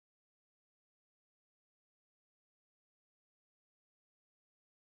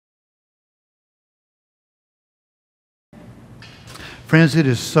Friends, it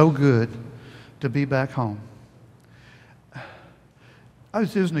is so good to be back home. It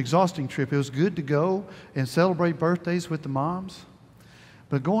was an exhausting trip. It was good to go and celebrate birthdays with the moms.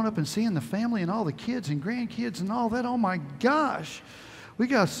 But going up and seeing the family and all the kids and grandkids and all that, oh my gosh, we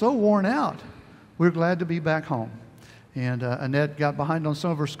got so worn out. We're glad to be back home. And Annette got behind on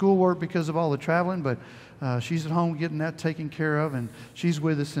some of her schoolwork because of all the traveling, but she's at home getting that taken care of, and she's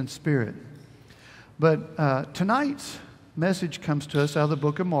with us in spirit. But tonight's message comes to us out of the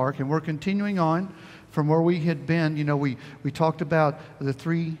book of Mark, and we're continuing on from where we had been. You know, we talked about the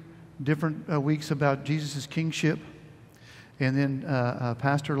 3 different weeks about Jesus' kingship. And then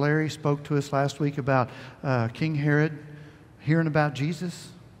Pastor Larry spoke to us last week about King Herod hearing about Jesus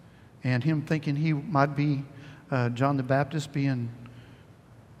and him thinking he might be John the Baptist being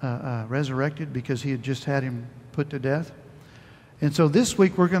resurrected because he had just had him put to death. And so this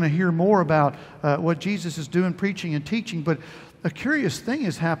week we're going to hear more about what Jesus is doing, preaching and teaching. But a curious thing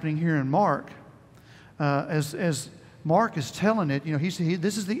is happening here in Mark. As Mark is telling it, you know,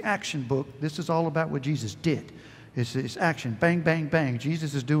 this is the action book. This is all about what Jesus did. It's action, bang, bang, bang.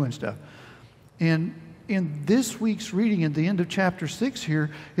 Jesus is doing stuff. And in this week's reading at the end of chapter 6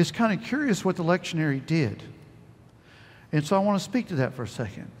 here, it's kind of curious what the lectionary did. And so I want to speak to that for a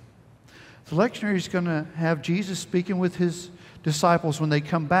second. The lectionary is going to have Jesus speaking with his disciples when they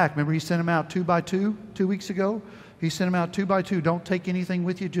come back. Remember, he sent them out 2 by 2 2 weeks ago? He sent them out 2 by 2. Don't take anything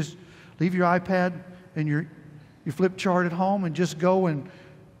with you. Just leave your iPad and your flip chart at home and just go and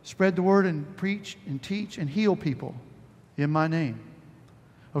spread the word and preach and teach and heal people in my name.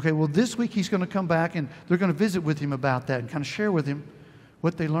 Okay, well, this week he's going to come back and they're going to visit with him about that and kind of share with him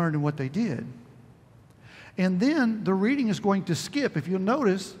what they learned and what they did. And then the reading is going to skip. If you'll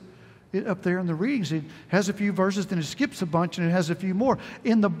notice, up there in the readings, it has a few verses, then it skips a bunch, and it has a few more.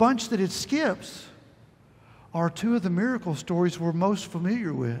 In the bunch that it skips are 2 of the miracle stories we're most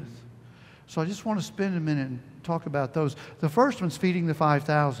familiar with. So I just want to spend a minute and talk about those. The first one's feeding the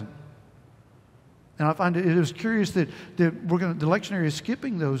 5,000. And I find it was curious that the lectionary is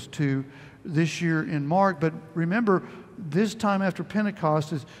skipping those 2 this year in Mark. But remember, this time after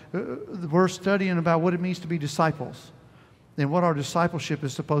Pentecost, we're studying about what it means to be disciples and what our discipleship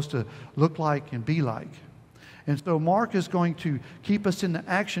is supposed to look like and be like. And so Mark is going to keep us in the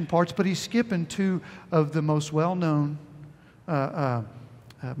action parts, but he's skipping 2 of the most well-known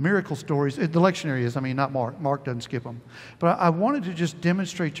miracle stories. The lectionary is, not Mark. Mark doesn't skip them. But I wanted to just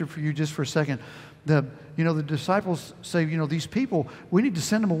demonstrate for you just for a second. The disciples say, these people, we need to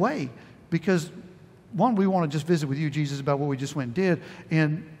send them away because, one, we want to just visit with you, Jesus, about what we just went and did.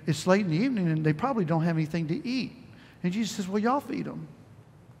 And it's late in the evening and they probably don't have anything to eat. And Jesus says, well, y'all feed them.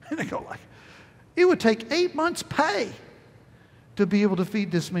 And they go like, it would take 8 months' pay to be able to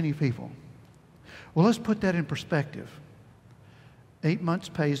feed this many people. Well, let's put that in perspective. 8 months'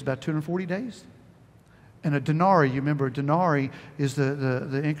 pay is about 240 days. And a denarii, you remember, a denarii is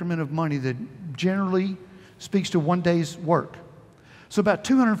the increment of money that generally speaks to 1 day's work. So about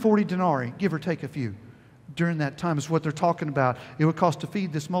 240 denarii, give or take a few, during that time is what they're talking about. It would cost to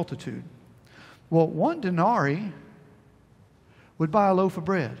feed this multitude. Well, 1 denarii would buy a loaf of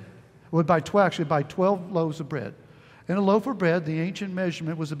bread. Would buy 12 loaves of bread. And a loaf of bread, the ancient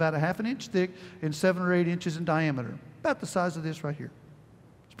measurement, was about 1/2 inch thick and 7 or 8 inches in diameter. About the size of this right here.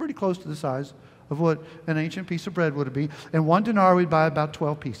 It's pretty close to the size of what an ancient piece of bread would be. And 1 denarii would buy about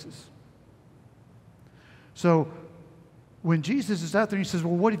 12 pieces. So when Jesus is out there, he says,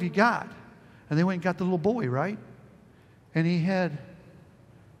 well, what have you got? And they went and got the little boy, right? And he had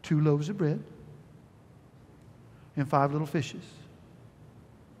 2 loaves of bread and 5 little fishes.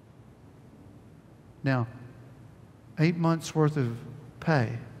 Now, 8 months worth of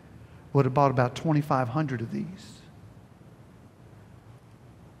pay would have bought about 2,500 of these.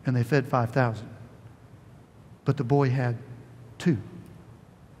 And they fed 5,000. But the boy had 2.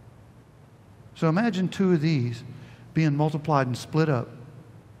 So imagine 2 of these being multiplied and split up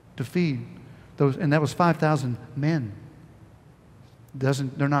to feed those, and that was 5,000 men.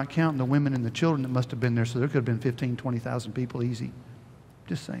 They're not counting the women and the children that must have been there, so there could have been 15,000, 20,000 people easy.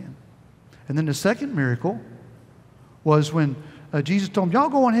 Just saying. And then the second miracle was when Jesus told them, y'all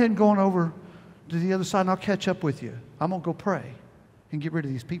go on ahead and go on over to the other side and I'll catch up with you. I'm going to go pray and get rid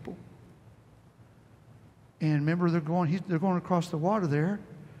of these people. And remember, they're going across the water there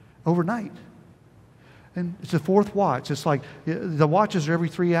overnight. And it's the 4th watch. It's like the watches are every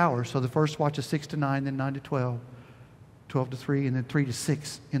 3 hours. So the first watch is 6 to 9, then 9 to 12, 12 to 3, and then 3 to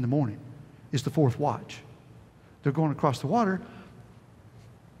 6 in the morning is the 4th watch. They're going across the water.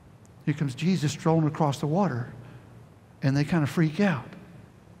 Here comes Jesus strolling across the water. And they kind of freak out.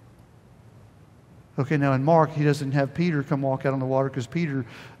 Okay, now in Mark, he doesn't have Peter come walk out on the water because Peter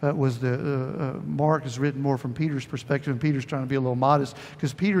Mark is written more from Peter's perspective, and Peter's trying to be a little modest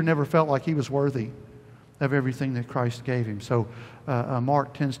because Peter never felt like he was worthy of everything that Christ gave him. So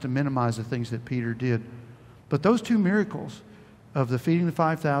Mark tends to minimize the things that Peter did. But those two miracles of the feeding the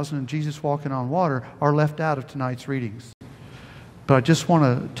 5,000 and Jesus walking on water are left out of tonight's readings. But I just want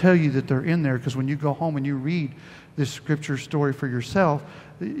to tell you that they're in there because when you go home and you read this scripture story for yourself,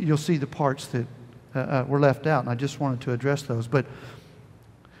 you'll see the parts that were left out, and I just wanted to address those. But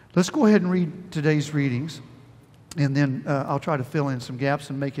let's go ahead and read today's readings, and then I'll try to fill in some gaps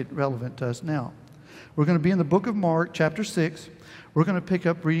and make it relevant to us now. We're going to be in the book of Mark, chapter 6. We're going to pick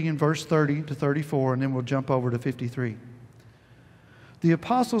up reading in verse 30 to 34, and then we'll jump over to 53. The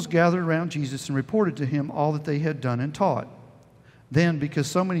apostles gathered around Jesus and reported to him all that they had done and taught. Then, because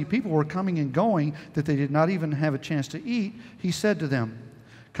so many people were coming and going that they did not even have a chance to eat, he said to them,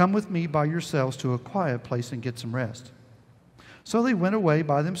 "Come with me by yourselves to a quiet place and get some rest." So they went away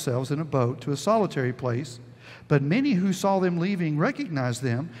by themselves in a boat to a solitary place. But many who saw them leaving recognized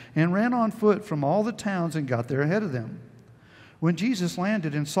them and ran on foot from all the towns and got there ahead of them. When Jesus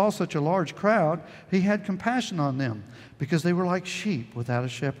landed and saw such a large crowd, he had compassion on them because they were like sheep without a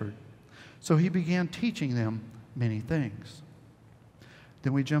shepherd. So he began teaching them many things.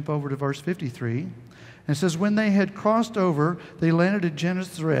 Then we jump over to verse 53. And it says, when they had crossed over, they landed at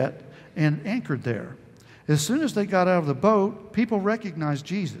Gennesaret and anchored there. As soon as they got out of the boat, people recognized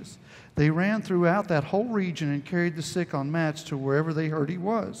Jesus. They ran throughout that whole region and carried the sick on mats to wherever they heard he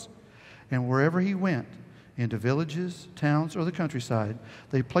was. And wherever he went, into villages, towns, or the countryside,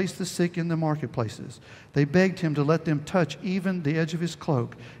 they placed the sick in the marketplaces. They begged him to let them touch even the edge of his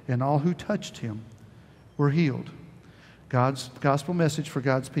cloak, and all who touched him were healed. God's gospel message for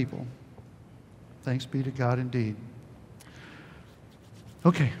God's people. Thanks be to God indeed.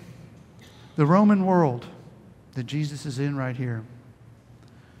 Okay, the Roman world that Jesus is in right here.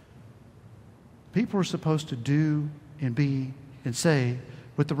 People are supposed to do and be and say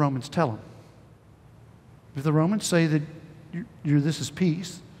what the Romans tell them. If the Romans say that this is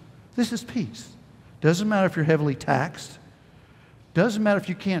peace, this is peace. Doesn't matter if you're heavily taxed. Doesn't matter if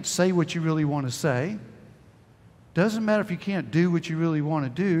you can't say what you really want to say. Doesn't matter if you can't do what you really want to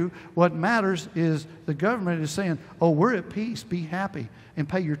do. What matters is the government is saying, oh, we're at peace, be happy, and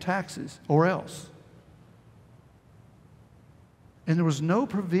pay your taxes, or else. And there was no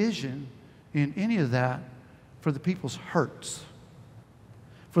provision in any of that for the people's hurts,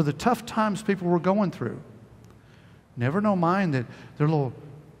 for the tough times people were going through. Never no mind that their little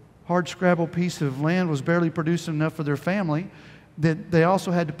hard-scrabble piece of land was barely producing enough for their family, that they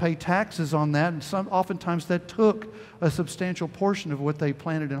also had to pay taxes on that, and oftentimes that took a substantial portion of what they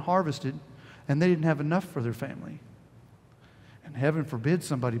planted and harvested, and they didn't have enough for their family. And heaven forbid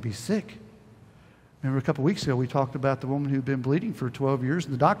somebody be sick. Remember a couple weeks ago we talked about the woman who'd been bleeding for 12 years,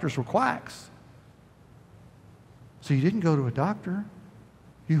 and the doctors were quacks. So you didn't go to a doctor.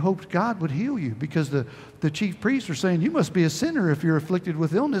 You hoped God would heal you, because the chief priests are saying, you must be a sinner if you're afflicted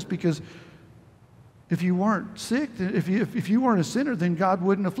with illness, because if you weren't sick, if you weren't a sinner, then God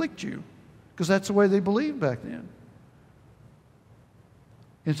wouldn't afflict you, because that's the way they believed back then.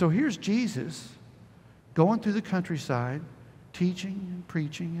 And so here's Jesus going through the countryside, teaching and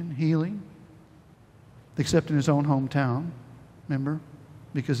preaching and healing, except in his own hometown, remember?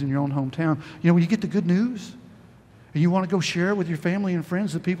 Because in your own hometown, when you get the good news and you want to go share it with your family and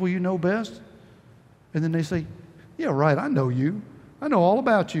friends, the people you know best, and then they say, yeah, right, I know you. I know all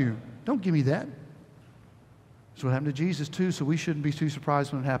about you. Don't give me that. That's what happened to Jesus too, so we shouldn't be too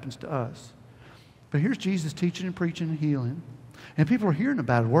surprised when it happens to us. But here's Jesus teaching and preaching and healing, and people are hearing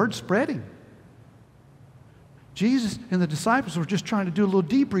about it. Word's spreading. Jesus and the disciples were just trying to do a little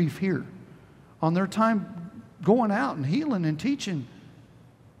debrief here on their time going out and healing and teaching.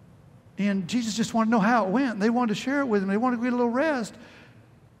 And Jesus just wanted to know how it went. They wanted to share it with him. They wanted to get a little rest.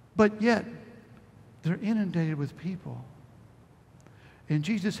 But yet, they're inundated with people. And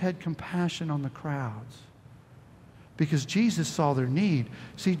Jesus had compassion on the crowds, because Jesus saw their need.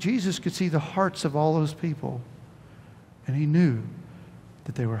 See, Jesus could see the hearts of all those people, and he knew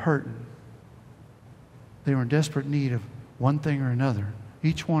that they were hurting. They were in desperate need of one thing or another.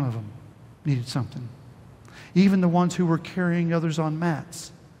 Each one of them needed something. Even the ones who were carrying others on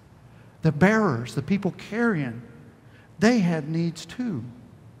mats, the bearers, the people carrying, they had needs too.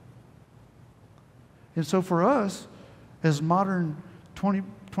 And so for us, as modern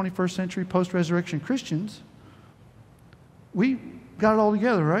 21st century post-resurrection Christians, we got it all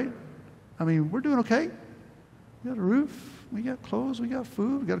together, right? I mean, we're doing okay. We got a roof, we got clothes, we got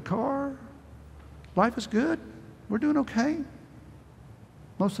food, we got a car. Life is good. We're doing okay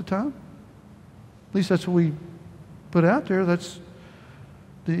most of the time. At least that's what we put out there. That's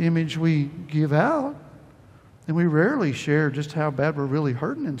the image we give out. And we rarely share just how bad we're really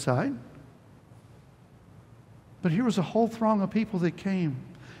hurting inside. But here was a whole throng of people that came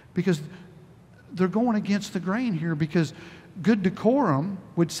because they're going against the grain here, because good decorum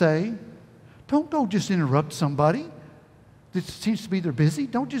would say, don't go just interrupt somebody that seems to be they're busy.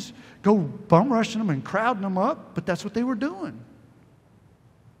 Don't just go bum rushing them and crowding them up. But that's what they were doing.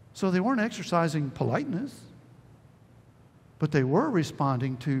 So they weren't exercising politeness, but they were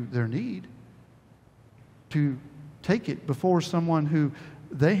responding to their need to take it before someone who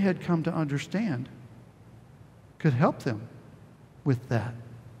they had come to understand could help them with that.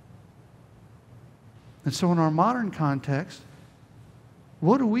 And so in our modern context,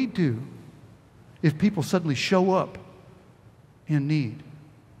 what do we do if people suddenly show up in need?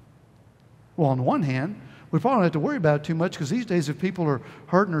 Well, on the one hand, we probably don't have to worry about it too much, because these days if people are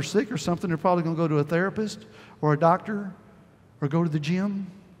hurting or sick or something, they're probably going to go to a therapist or a doctor or go to the gym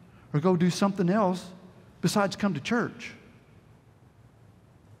or go do something else besides come to church.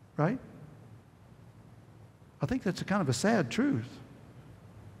 Right? I think that's a kind of a sad truth.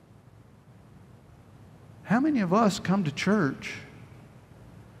 How many of us come to church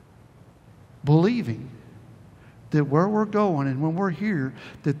believing that where we're going and when we're here,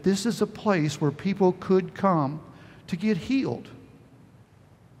 that this is a place where people could come to get healed?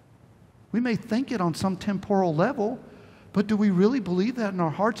 We may think it on some temporal level, but do we really believe that in our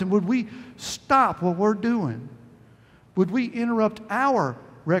hearts? And would we stop what we're doing? Would we interrupt our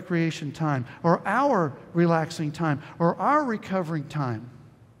recreation time or our relaxing time or our recovering time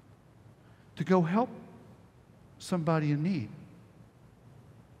to go help somebody in need?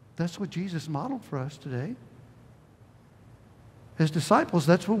 That's what Jesus modeled for us today. As disciples,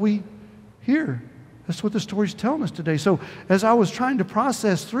 that's what we hear. That's what the story's telling us today. So as I was trying to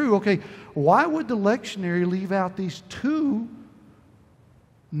process through, okay, why would the lectionary leave out these two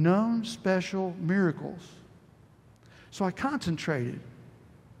known special miracles? So I concentrated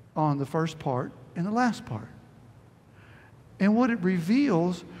on the first part and the last part. And what it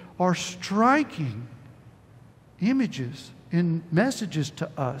reveals are striking images and messages to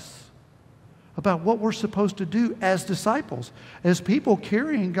us about what we're supposed to do as disciples, as people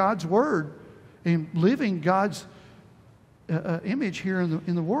carrying God's word and living God's image here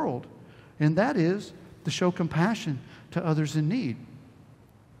in the world. And that is to show compassion to others in need.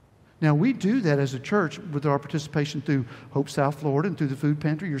 Now, we do that as a church with our participation through Hope South Florida and through the food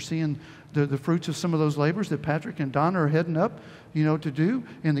pantry. You're seeing the fruits of some of those labors that Patrick and Donna are heading up, to do,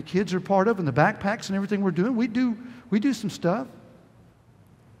 and the kids are part of, and the backpacks and everything we're doing. We do some stuff.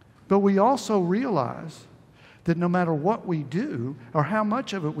 But we also realize that no matter what we do or how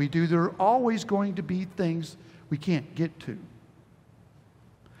much of it we do, there are always going to be things we can't get to.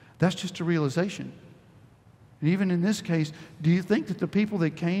 That's just a realization. And even in this case, do you think that the people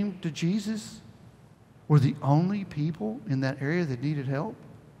that came to Jesus were the only people in that area that needed help?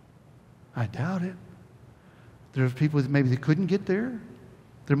 I doubt it. There were people that maybe they couldn't get there.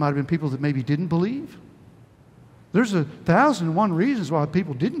 There might have been people that maybe didn't believe. There's 1,001 reasons why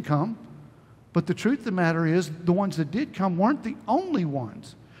people didn't come. But the truth of the matter is, the ones that did come weren't the only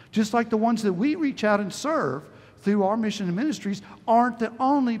ones. Just like the ones that we reach out and serve through our mission and ministries aren't the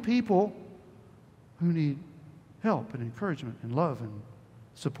only people who need help and encouragement and love and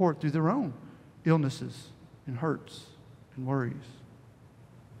support through their own illnesses and hurts and worries.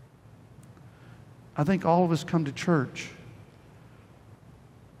 I think all of us come to church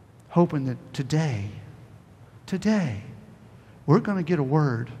hoping that today, we're going to get a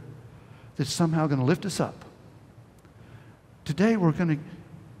word that's somehow going to lift us up. Today, we're going to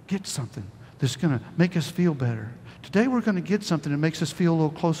get something that's going to make us feel better. Today, we're going to get something that makes us feel a little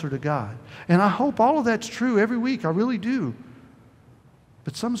closer to God. And I hope all of that's true every week. I really do.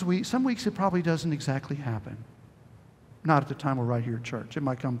 But some weeks it probably doesn't exactly happen. Not at the time we're right here at church. It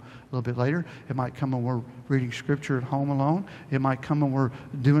might come a little bit later. It might come when we're reading Scripture at home alone. It might come when we're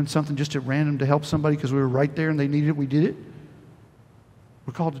doing something just at random to help somebody because we were right there and they needed it. We did it.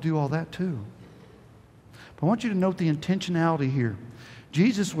 We're called to do all that too. But I want you to note the intentionality here.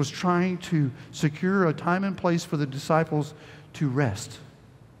 Jesus was trying to secure a time and place for the disciples to rest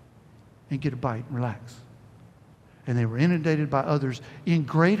and get a bite and relax. And they were inundated by others in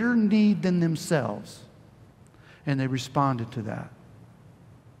greater need than themselves. And they responded to that.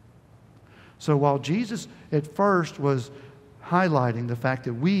 So while Jesus at first was highlighting the fact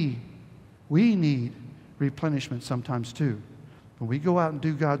that we need replenishment sometimes too. When we go out and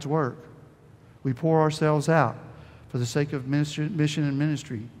do God's work, we pour ourselves out for the sake of mission and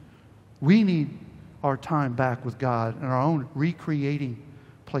ministry. We need our time back with God and our own recreating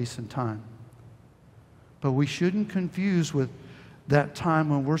place and time. But we shouldn't confuse with that time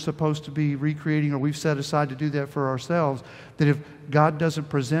when we're supposed to be recreating, or we've set aside to do that for ourselves, that if God doesn't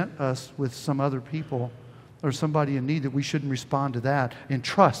present us with some other people or somebody in need, that we shouldn't respond to that and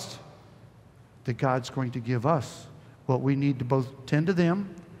trust that God's going to give us what we need to both tend to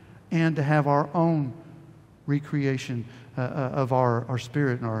them and to have our own recreation of our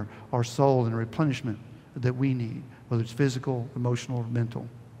spirit and our soul and replenishment that we need, whether it's physical, emotional, or mental.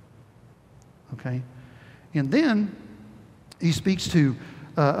 Okay? And then he speaks to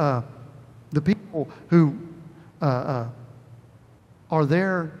the people who are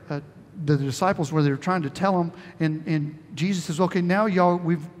there, the disciples, where they're trying to tell them, and Jesus says, okay, now y'all,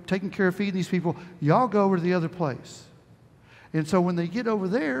 we've taken care of feeding these people, y'all go over to the other place. And so when they get over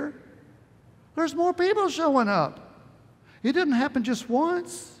there, there's more people showing up. It didn't happen just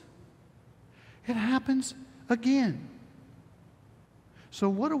once. It happens again. So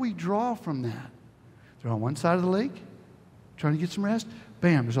what do we draw from that? They're on one side of the lake, trying to get some rest.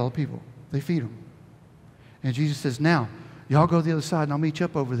 Bam, there's all the people. They feed them. And Jesus says, now, y'all go to the other side and I'll meet you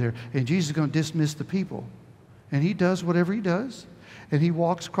up over there. And Jesus is going to dismiss the people. And he does whatever he does. And he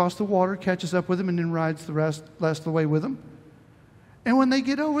walks across the water, catches up with them, and then rides the rest of the way with them. And when they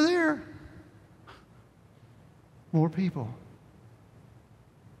get over there, more people.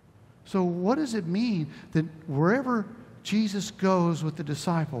 So what does it mean that wherever Jesus goes with the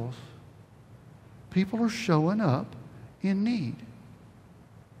disciples, people are showing up in need?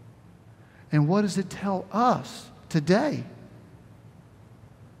 And what does it tell us today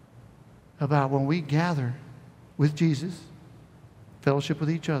about when we gather with Jesus, fellowship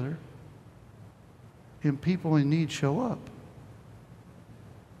with each other, and people in need show up?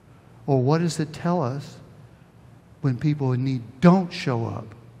 Or what does it tell us when people in need don't show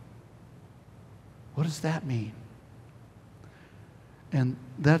up? What does that mean? And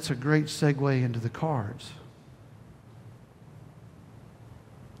that's a great segue into the cards.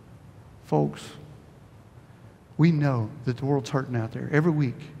 Folks, we know that the world's hurting out there. Every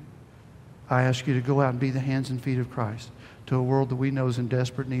week, I ask you to go out and be the hands and feet of Christ to a world that we know is in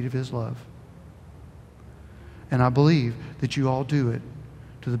desperate need of His love. And I believe that you all do it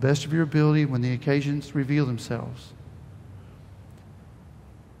to the best of your ability when the occasions reveal themselves.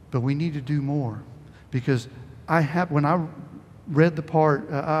 But we need to do more, because when I read the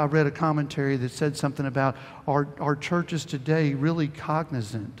part, I read a commentary that said something about our churches today really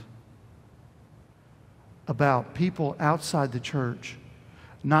cognizant about people outside the church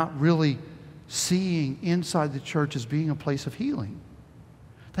not really seeing inside the church as being a place of healing.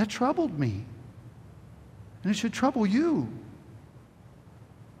 That troubled me. And it should trouble you.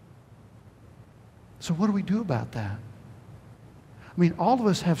 So what do we do about that? I mean, all of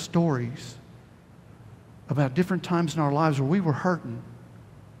us have stories about different times in our lives where we were hurting,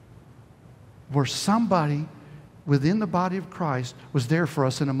 where somebody within the body of Christ was there for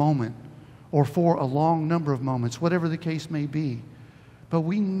us in a moment or for a long number of moments, whatever the case may be. But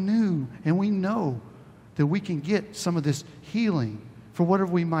we knew and we know that we can get some of this healing for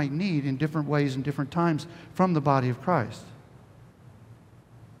whatever we might need in different ways and different times from the body of Christ.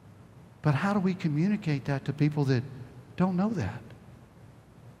 But how do we communicate that to people that don't know that?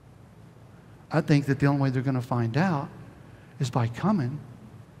 I think that the only way they're going to find out is by coming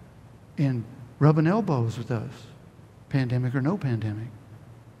and rubbing elbows with us, pandemic or no pandemic,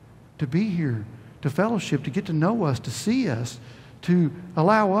 to be here, to fellowship, to get to know us, to see us, to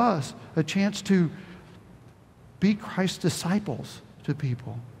allow us a chance to be Christ's disciples to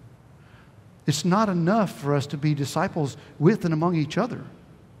people. It's not enough for us to be disciples with and among each other.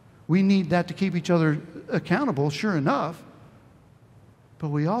 We need that to keep each other accountable, sure enough. But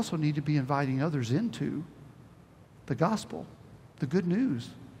we also need to be inviting others into the gospel, the good news,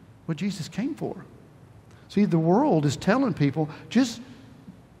 what Jesus came for. See, the world is telling people, just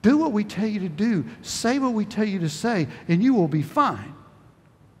do what we tell you to do, say what we tell you to say, and you will be fine.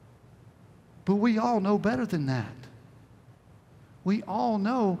 But we all know better than that. We all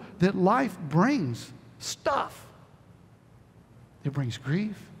know that life brings stuff. It brings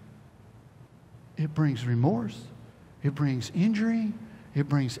grief. It brings remorse. It brings injury. It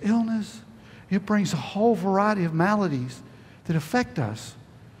brings illness. It brings a whole variety of maladies that affect us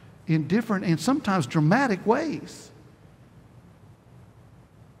in different and sometimes dramatic ways.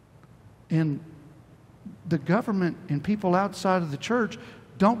 And the government and people outside of the church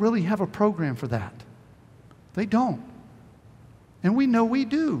don't really have a program for that. They don't. And we know we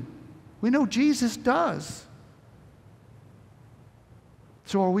do. We know Jesus does.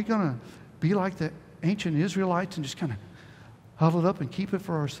 So are we going to be like the ancient Israelites and just kind of huddle it up and keep it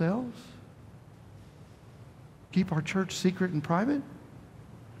for ourselves? Keep our church secret and private?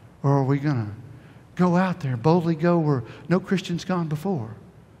 Or are we going to go out there, boldly go where no Christian's gone before,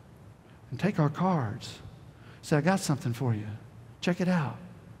 and take our cards. Say, I got something for you. Check it out.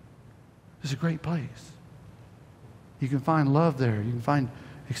 It's a great place. You can find love there. You can find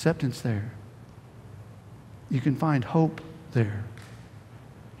acceptance there. You can find hope there.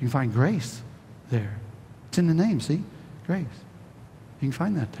 You can find grace there. It's in the name, see? Grace. You can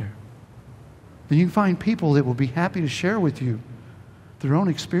find that there. And you can find people that will be happy to share with you their own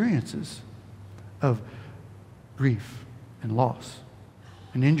experiences of grief and loss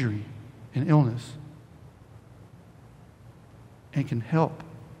and injury and illness, and can help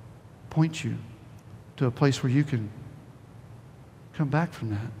point you to a place where you can come back from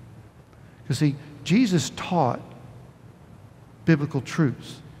that. Because see, Jesus taught biblical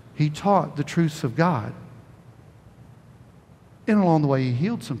truths. He taught the truths of God. And along the way, he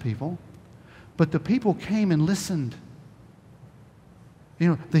healed some people. But the people came and listened. You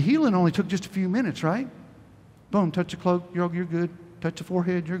know, the healing only took just a few minutes, right? Boom, touch the cloak, you're good. Touch the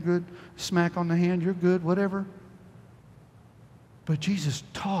forehead, you're good. Smack on the hand, you're good, whatever. But Jesus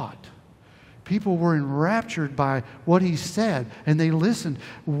taught. People were enraptured by what he said, and they listened.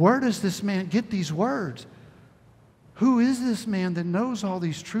 Where does this man get these words? Who is this man that knows all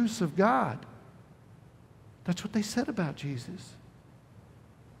these truths of God? That's what they said about Jesus.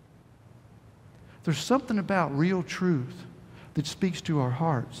 There's something about real truth that speaks to our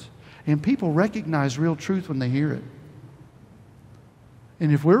hearts. And people recognize real truth when they hear it.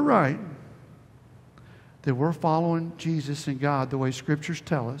 And if we're right, that we're following Jesus and God the way Scriptures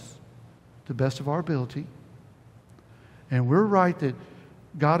tell us, to the best of our ability, and we're right that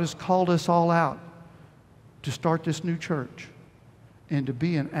God has called us all out to start this new church and to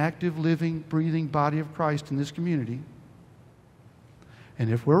be an active, living, breathing body of Christ in this community,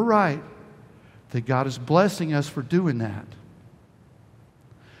 and if we're right that God is blessing us for doing that,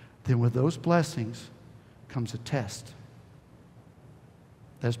 then with those blessings comes a test.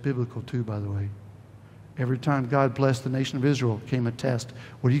 That's biblical too, by the way. Every time God blessed the nation of Israel came a test.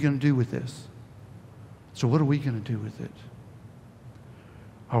 What are you going to do with this? So what are we going to do with it?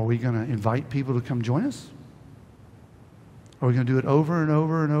 Are we going to invite people to come join us? Are we going to do it over and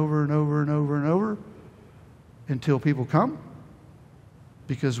over and over and over and over and over until people come?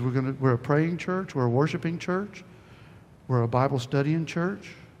 Because we're a praying church, we're a worshiping church, we're a Bible studying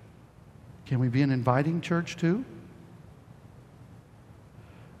church. Can we be an inviting church too?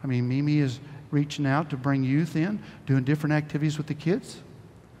 I mean, Mimi is reaching out to bring youth in, doing different activities with the kids.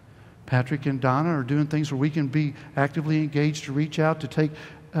 Patrick and Donna are doing things where we can be actively engaged to reach out to take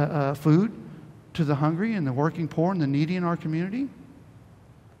food to the hungry and the working poor and the needy in our community.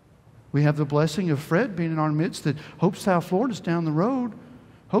 We have the blessing of Fred being in our midst, that Hope South Florida is down the road.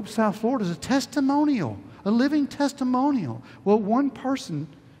 Hope South Florida is a testimonial, a living testimonial. What one person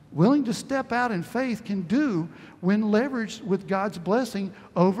willing to step out in faith can do when leveraged with God's blessing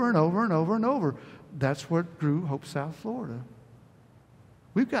over and over and over and over. That's what grew Hope South Florida.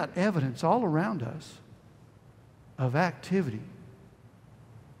 We've got evidence all around us of activity.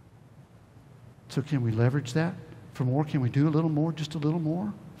 So can we leverage that for more? Can we do a little more, just a little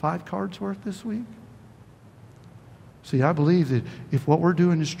more? 5 cards worth this week? See, I believe that if what we're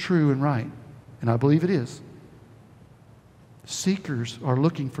doing is true and right, and I believe it is, seekers are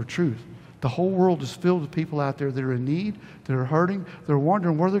looking for truth. The whole world is filled with people out there that are in need, that are hurting, they're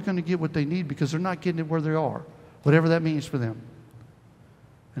wondering where they're going to get what they need because they're not getting it where they are, whatever that means for them.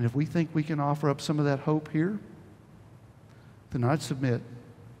 And if we think we can offer up some of that hope here, then I'd submit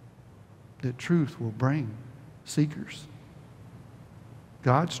that truth will bring seekers.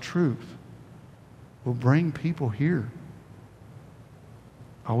 God's truth will bring people here.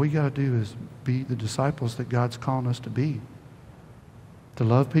 All we got to do is be the disciples that God's calling us to be. To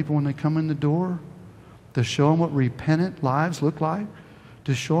love people when they come in the door, to show them what repentant lives look like,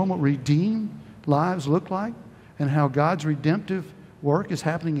 to show them what redeemed lives look like, and how God's redemptive work is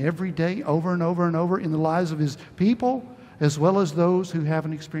happening every day over and over and over in the lives of His people, as well as those who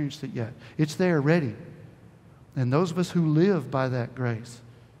haven't experienced it yet. It's there, ready. And those of us who live by that grace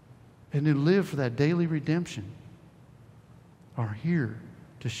and who live for that daily redemption are here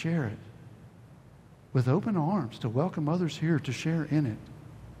to share it with open arms, to welcome others here to share in it.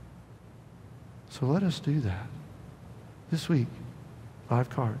 So let us do that. This week, 5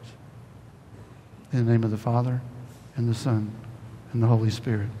 cards. In the name of the Father, and the Son, and the Holy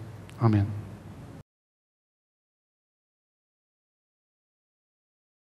Spirit. Amen.